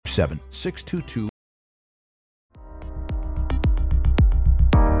877-622.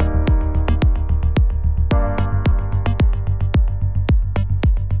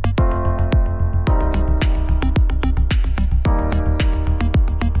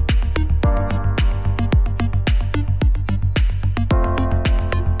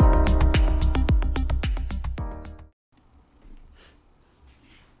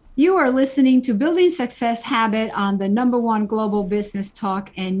 You are listening to Building Success Habit on the #1 global business talk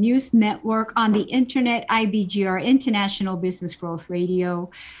and news network on the internet, IBGR International Business Growth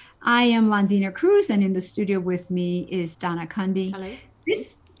Radio. I am Londina Cruz, and in the studio with me is Donna Kunde. Hello.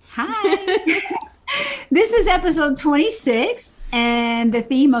 Hi. This is episode 26, and the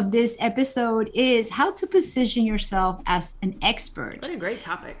theme of this episode is how to position yourself as an expert. What a great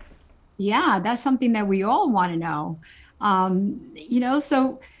topic. Yeah, that's something that we all want to know.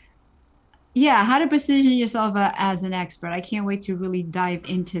 How to position yourself as an expert. I can't wait to really dive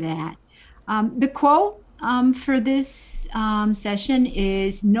into that. The quote for this session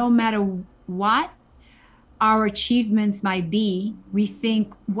is, no matter what our achievements might be, we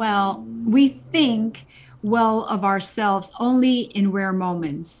think well of ourselves only in rare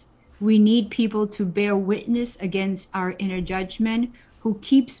moments. We need people to bear witness against our inner judgment, who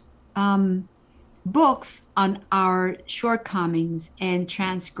keeps books on our shortcomings and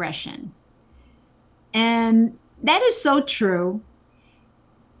transgression. And that is so true.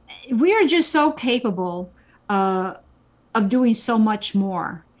 We are just so capable of doing so much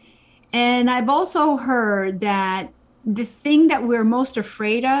more. And I've also heard that the thing that we're most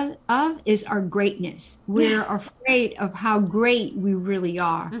afraid of is our greatness. We're afraid of how great we really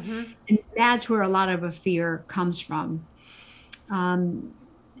are. Mm-hmm. And that's where a lot of a fear comes from.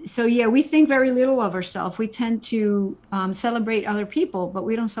 We think very little of ourselves. We tend to celebrate other people, but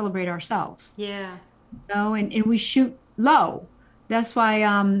we don't celebrate ourselves. Yeah. And we shoot low. That's why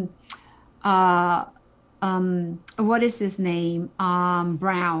what is his name?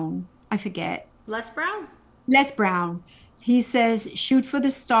 Brown. I forget. Les Brown. He says, shoot for the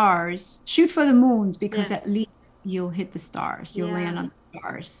stars, shoot for the moons, because at least you'll hit the stars. You'll land on the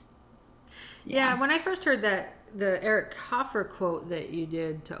stars. Yeah. When I first heard that, the Eric Hoffer quote that you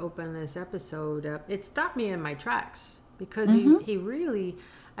did to open this episode up, it stopped me in my tracks, because he really,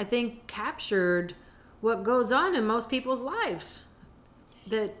 I think, captured what goes on in most people's lives.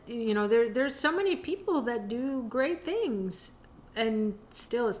 That, there's so many people that do great things, and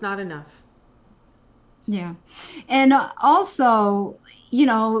still it's not enough. Yeah. And also, in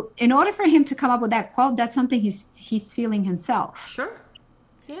order for him to come up with that quote, that's something he's feeling himself. Sure.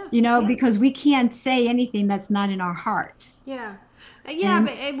 Yeah. Because we can't say anything that's not in our hearts. Yeah. But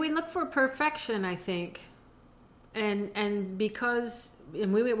we look for perfection, I think. And because,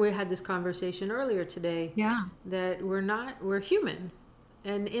 and we had this conversation earlier today, that we're human.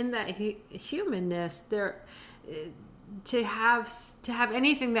 And in that humanness, there, to have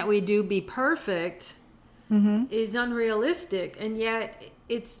anything that we do be perfect is unrealistic. And yet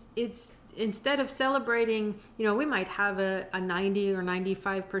it's instead of celebrating, we might have a 90 or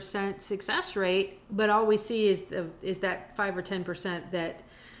 95% success rate, but all we see is that 5 or 10% that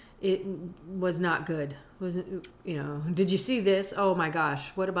it was not good. Did you see this? Oh my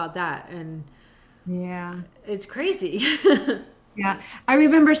gosh, what about that? And it's crazy. Yeah, I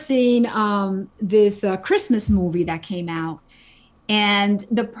remember seeing this Christmas movie that came out, and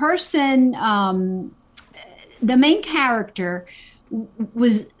the person, the main character,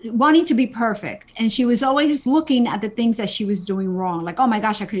 was wanting to be perfect, and she was always looking at the things that she was doing wrong, like, oh my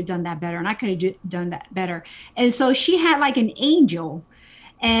gosh, I could have done that better, and I could have done that better. And so she had like an angel,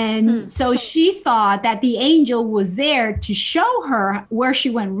 and so she thought that the angel was there to show her where she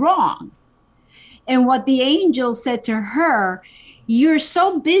went wrong. And what the angel said to her, you're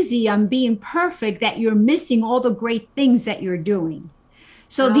so busy on being perfect that you're missing all the great things that you're doing.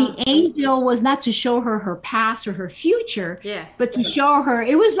 So the angel was not to show her past or her future, but to show her,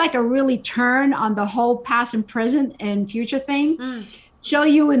 it was like a really turn on the whole past and present and future thing. Show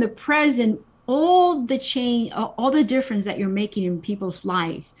you in the present all the change, all the difference that you're making in people's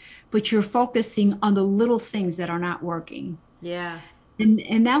life, but you're focusing on the little things that are not working. Yeah.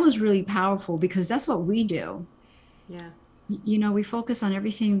 And that was really powerful, because that's what we do. Yeah. We focus on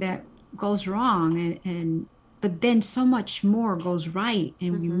everything that goes wrong, but then so much more goes right,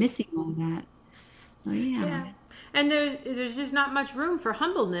 and we're missing all that. So and there's just not much room for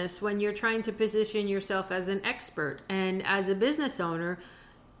humbleness when you're trying to position yourself as an expert. And as a business owner,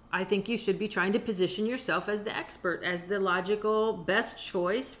 I think you should be trying to position yourself as the expert, as the logical best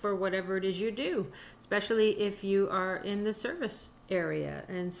choice for whatever it is you do, especially if you are in the service area.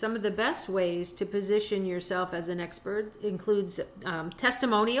 And some of the best ways to position yourself as an expert includes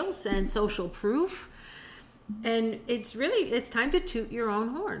testimonials and social proof. And it's time to toot your own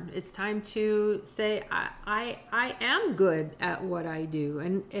horn. It's time to say, I am good at what I do.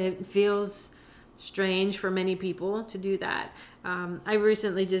 And it feels strange for many people to do that. I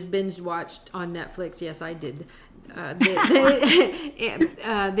recently just binge watched on Netflix. Yes, I did. The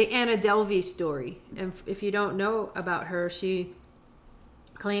Anna Delvey story. And if you don't know about her, she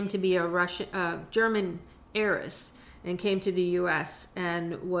claimed to be a German heiress and came to the U.S.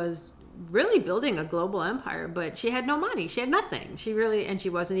 and was really building a global empire, but she had no money. She had nothing. And she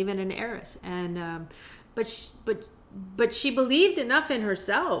wasn't even an heiress. And but she believed enough in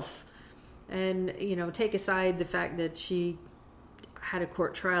herself. And, take aside the fact that she had a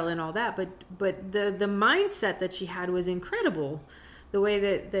court trial and all that, but the mindset that she had was incredible. The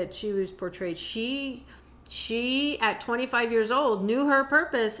way that she was portrayed. She at 25 years old knew her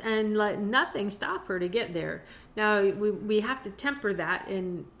purpose and let nothing stop her to get there. Now we have to temper that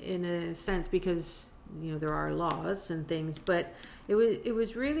in a sense, because there are laws and things, but it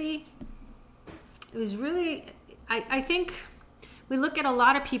was really I think we look at a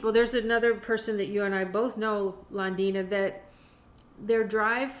lot of people. There's another person that you and I both know, Londina, that their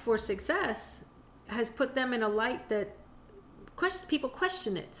drive for success has put them in a light that people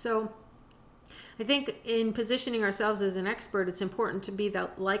question it. So I think in positioning ourselves as an expert, it's important to be the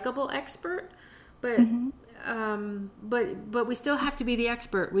likable expert, but but we still have to be the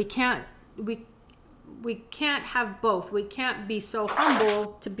expert. We can't have both. We can't be so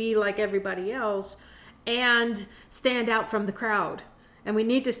humble to be like everybody else and stand out from the crowd. And we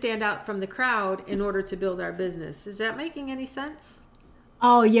need to stand out from the crowd in order to build our business. Is that making any sense?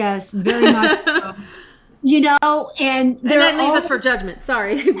 Oh, yes, very much so. And that leaves us for judgment.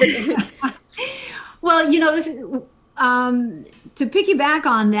 Sorry. Well, this is, to piggyback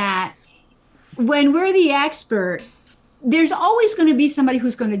on that, when we're the expert, there's always going to be somebody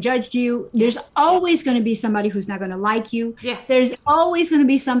who's going to judge you. There's always going to be somebody who's not going to like you. Yeah. There's always going to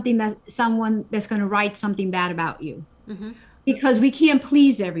be someone that's going to write something bad about you, because we can't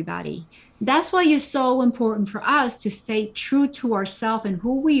please everybody. That's why it's so important for us to stay true to ourselves and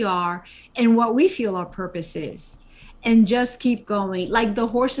who we are and what we feel our purpose is, and just keep going. Like the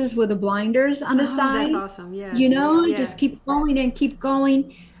horses with the blinders on the side. That's awesome. Yeah. Just keep going and keep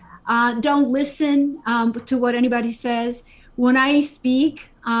going. Don't listen to what anybody says. When I speak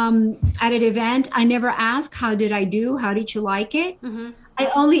at an event, I never ask, how did I do? How did you like it?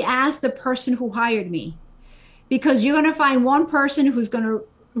 I only ask the person who hired me, because you're going to find one person who's going to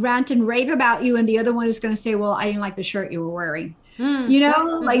rant and rave about you, and the other one is going to say, well, I didn't like the shirt you were wearing.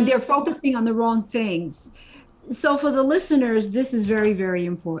 Like they're focusing on the wrong things. So for the listeners, this is very, very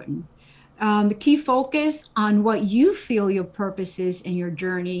important. Key focus on what you feel your purpose is in your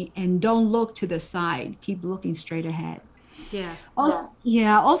journey, and don't look to the side. Keep looking straight ahead. Yeah.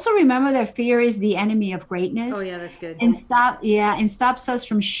 Also remember that fear is the enemy of greatness. Oh yeah, that's good. And stops us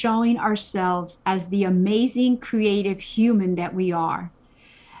from showing ourselves as the amazing creative human that we are.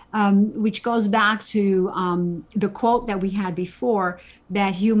 Which goes back to the quote that we had before,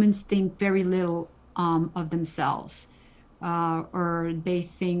 that humans think very little of themselves. Or they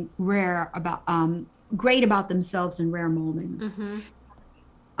think great about themselves in rare moments.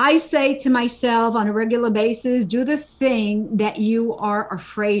 I say to myself on a regular basis, do the thing that you are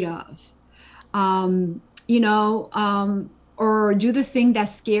afraid of, or do the thing that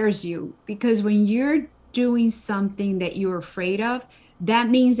scares you. Because when you're doing something that you're afraid of, that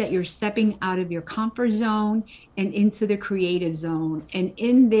means that you're stepping out of your comfort zone and into the creative zone. And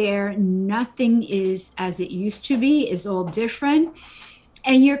in there, nothing is as it used to be. It's all different.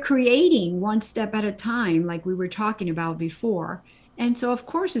 And you're creating one step at a time, like we were talking about before. And so, of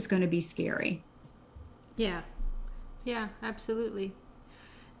course, it's going to be scary. Yeah. Yeah, absolutely.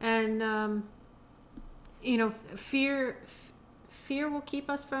 And, fear will keep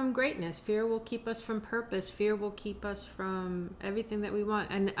us from greatness. Fear will keep us from purpose. Fear will keep us from everything that we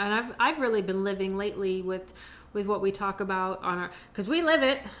want. And I've really been living lately with what we talk about because we live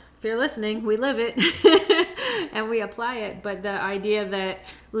it. If you're listening, we live it and we apply it. But the idea that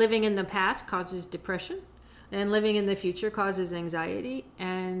living in the past causes depression and living in the future causes anxiety,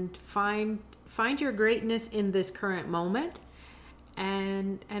 and find your greatness in this current moment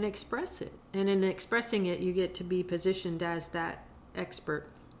and express it. And in expressing it, you get to be positioned as that expert.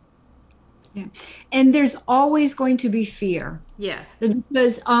 Yeah. And there's always going to be fear. Yeah.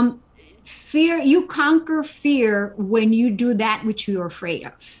 Because fear, you conquer fear when you do that which you're afraid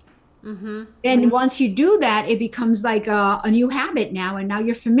of. Mm-hmm. And once you do that, it becomes like a new habit now. And now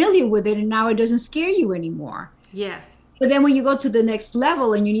you're familiar with it. And now it doesn't scare you anymore. Yeah. But then when you go to the next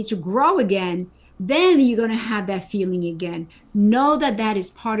level and you need to grow again, then you're going to have that feeling again. Know that that is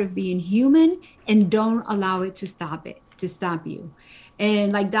part of being human, and don't allow it to stop you.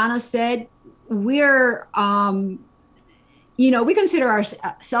 And like Donna said, we're, we consider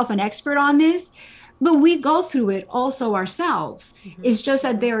ourselves an expert on this, but we go through it also ourselves. Mm-hmm. It's just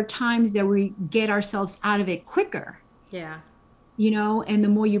that there are times that we get ourselves out of it quicker. Yeah. And the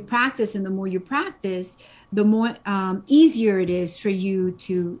more you practice and the more you practice, the more easier it is for you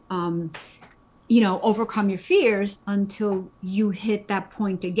to, overcome your fears until you hit that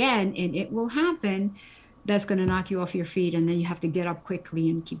point again, and it will happen. That's going to knock you off your feet, and then you have to get up quickly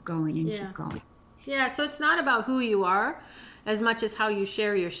and keep going and keep going. Yeah, so it's not about who you are as much as how you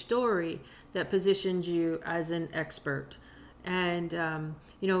share your story that positions you as an expert. And,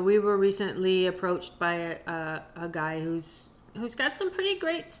 we were recently approached by a guy who's got some pretty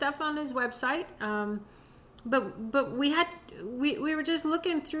great stuff on his website. But we were just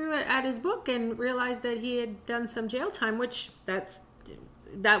looking through at his book and realized that he had done some jail time, which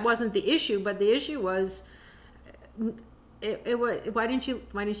that wasn't the issue, but the issue was it was why didn't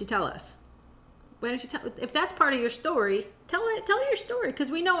you tell us? Why don't you tell, if that's part of your story, tell your story, because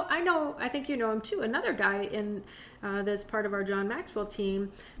I think you know him too. Another guy that's part of our John Maxwell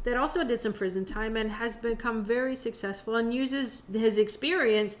team that also did some prison time and has become very successful and uses his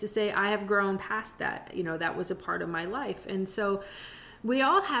experience to say, I have grown past that. That was a part of my life. And so we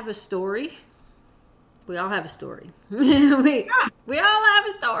all have a story. We all have a story. we all have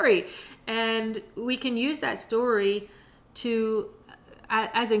a story, and we can use that story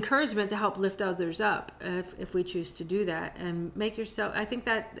as encouragement to help lift others up if we choose to do that, and make yourself. I think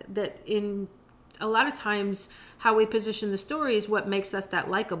that in a lot of times how we position the story is what makes us that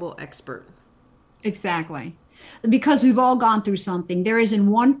likable expert. Exactly. Because we've all gone through something. There isn't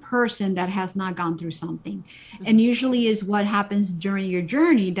one person that has not gone through something. Mm-hmm. And usually is what happens during your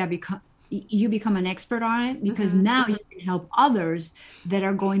journey that you become an expert on it, because mm-hmm. now you can help others that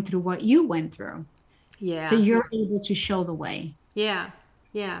are going through what you went through. Yeah. So you're able to show the way. Yeah.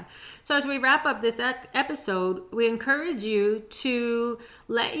 Yeah. So as we wrap up this episode, we encourage you to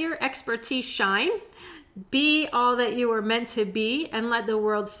let your expertise shine, be all that you were meant to be, and let the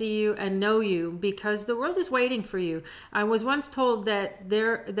world see you and know you, because the world is waiting for you. I was once told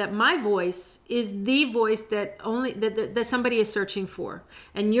that my voice is the voice that somebody is searching for,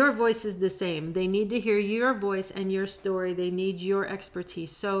 and your voice is the same. They need to hear your voice and your story. They need your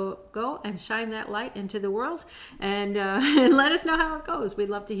expertise. So go and shine that light into the world, and let us know how it goes. We'd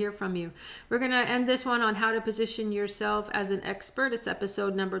love to hear from you. We're going to end this one on how to position yourself as an expert. It's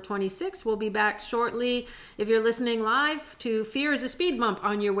episode number 26. We'll be back shortly. If you're listening live, to Fear is a Speed Bump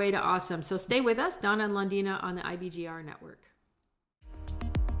on your way to awesome. So stay with us, Donna and Londina on the IBGR Network.